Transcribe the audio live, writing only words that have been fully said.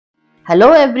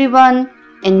Hello everyone,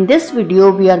 in this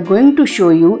video we are going to show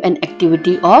you an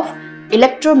activity of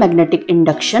electromagnetic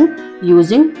induction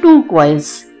using two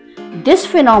coils. This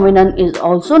phenomenon is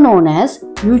also known as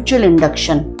mutual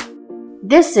induction.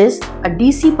 This is a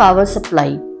DC power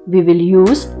supply. We will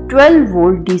use 12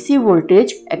 volt DC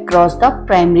voltage across the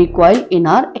primary coil in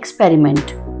our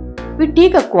experiment. We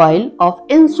take a coil of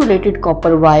insulated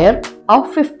copper wire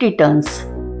of 50 turns.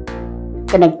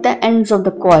 Connect the ends of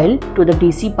the coil to the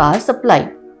DC power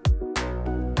supply.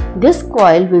 This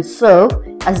coil will serve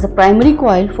as the primary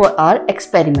coil for our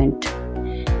experiment.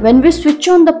 When we switch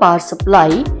on the power supply,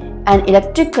 an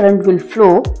electric current will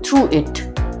flow through it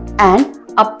and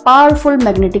a powerful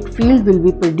magnetic field will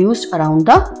be produced around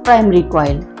the primary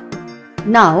coil.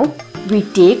 Now we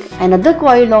take another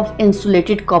coil of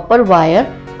insulated copper wire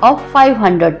of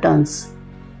 500 turns.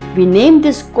 We name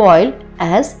this coil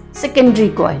as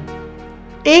secondary coil.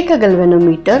 Take a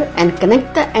galvanometer and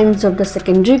connect the ends of the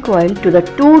secondary coil to the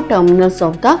two terminals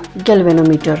of the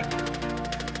galvanometer.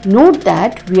 Note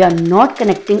that we are not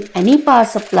connecting any power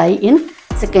supply in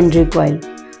secondary coil,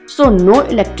 so no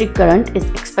electric current is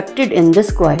expected in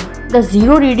this coil. The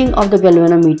zero reading of the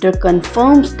galvanometer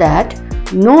confirms that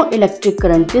no electric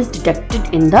current is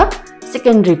detected in the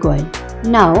secondary coil.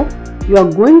 Now you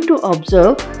are going to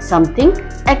observe something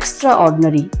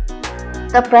extraordinary.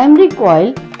 The primary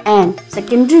coil and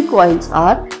secondary coils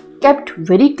are kept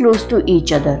very close to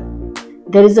each other.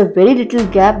 There is a very little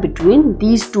gap between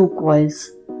these two coils.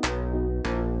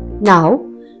 Now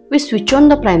we switch on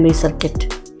the primary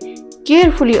circuit.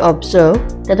 Carefully observe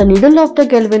that the needle of the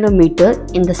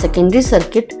galvanometer in the secondary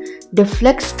circuit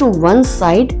deflects to one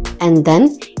side and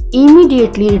then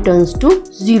immediately returns to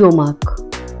zero mark.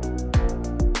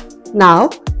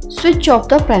 Now switch off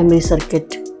the primary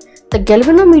circuit. The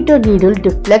galvanometer needle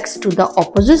deflects to the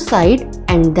opposite side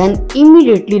and then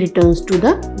immediately returns to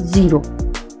the zero.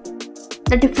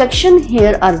 The deflection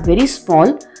here are very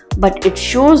small, but it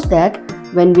shows that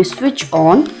when we switch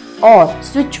on or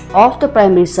switch off the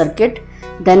primary circuit,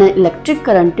 then an electric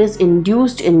current is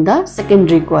induced in the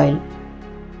secondary coil.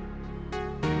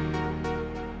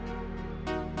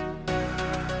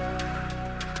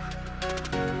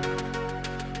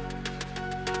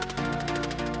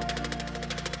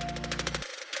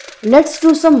 Let's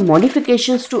do some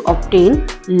modifications to obtain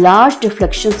large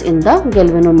deflections in the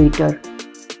galvanometer.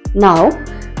 Now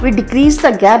we decrease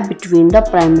the gap between the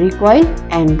primary coil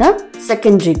and the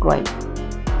secondary coil.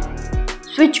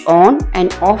 Switch on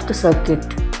and off the circuit.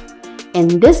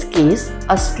 In this case,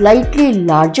 a slightly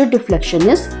larger deflection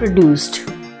is produced.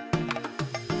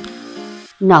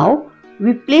 Now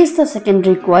we place the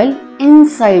secondary coil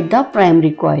inside the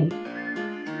primary coil.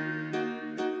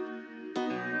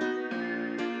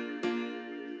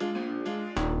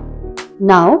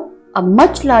 Now a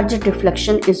much larger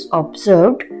deflection is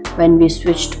observed when we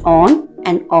switched on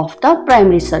and off the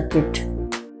primary circuit.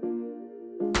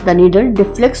 The needle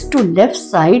deflects to left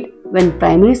side when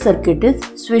primary circuit is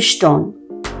switched on.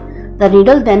 The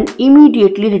needle then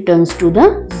immediately returns to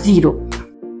the zero.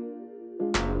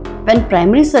 When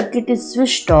primary circuit is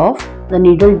switched off, the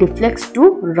needle deflects to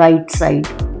right side.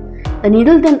 The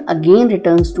needle then again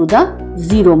returns to the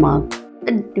zero mark.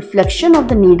 The deflection of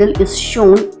the needle is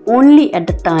shown only at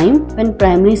the time when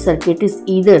primary circuit is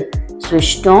either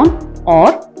switched on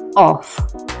or off.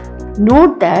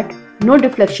 Note that no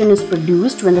deflection is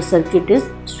produced when the circuit is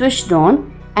switched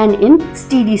on and in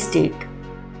steady state.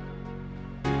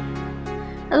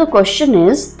 Now the question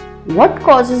is, what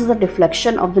causes the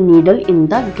deflection of the needle in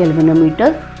the galvanometer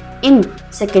in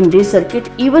secondary circuit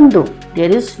even though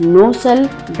there is no cell,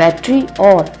 battery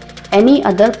or any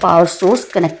other power source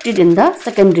connected in the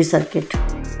secondary circuit?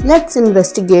 Let's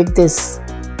investigate this.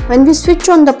 When we switch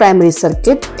on the primary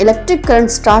circuit, electric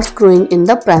current starts growing in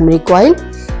the primary coil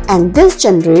and this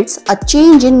generates a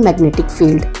change in magnetic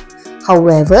field.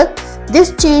 However,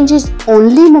 this change is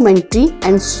only momentary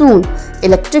and soon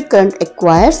electric current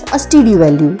acquires a steady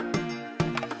value.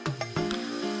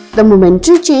 The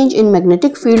momentary change in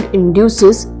magnetic field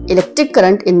induces electric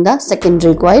current in the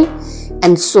secondary coil,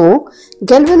 and so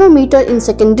galvanometer in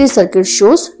secondary circuit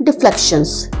shows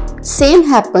deflections. Same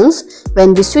happens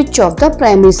when we switch off the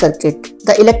primary circuit.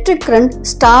 The electric current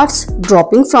starts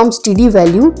dropping from steady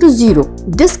value to zero.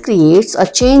 This creates a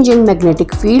change in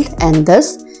magnetic field and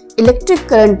thus electric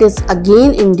current is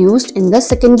again induced in the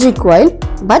secondary coil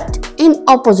but in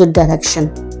opposite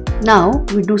direction. Now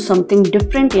we do something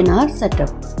different in our setup.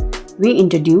 We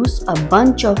introduce a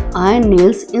bunch of iron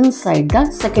nails inside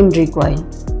the secondary coil.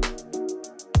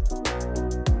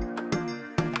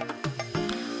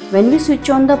 When we switch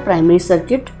on the primary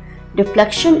circuit,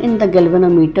 deflection in the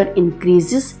galvanometer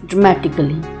increases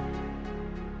dramatically.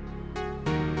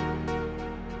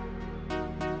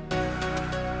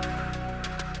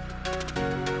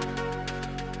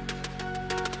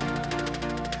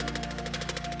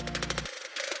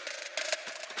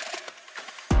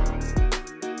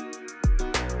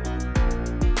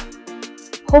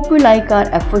 Hope you like our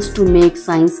efforts to make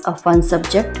science a fun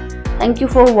subject. Thank you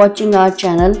for watching our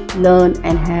channel Learn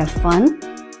and Have Fun.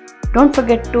 Don't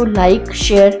forget to like,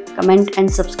 share, comment and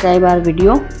subscribe our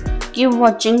video. Keep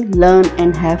watching Learn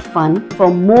and Have Fun for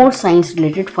more science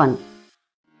related fun.